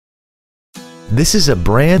This is a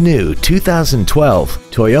brand new 2012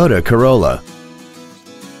 Toyota Corolla.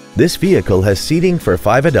 This vehicle has seating for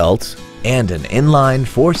 5 adults and an inline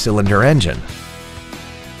 4-cylinder engine.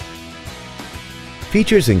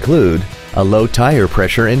 Features include a low tire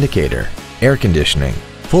pressure indicator, air conditioning,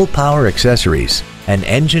 full power accessories, an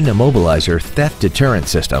engine immobilizer theft deterrent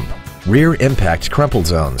system, rear impact crumple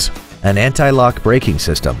zones, an anti-lock braking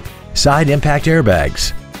system, side impact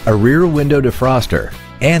airbags, a rear window defroster,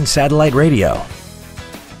 and satellite radio.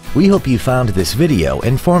 We hope you found this video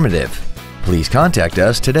informative. Please contact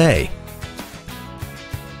us today.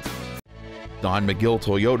 Don McGill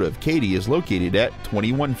Toyota of Katy is located at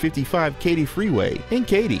 2155 Katy Freeway in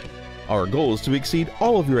Katy. Our goal is to exceed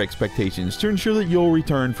all of your expectations to ensure that you'll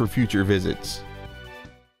return for future visits.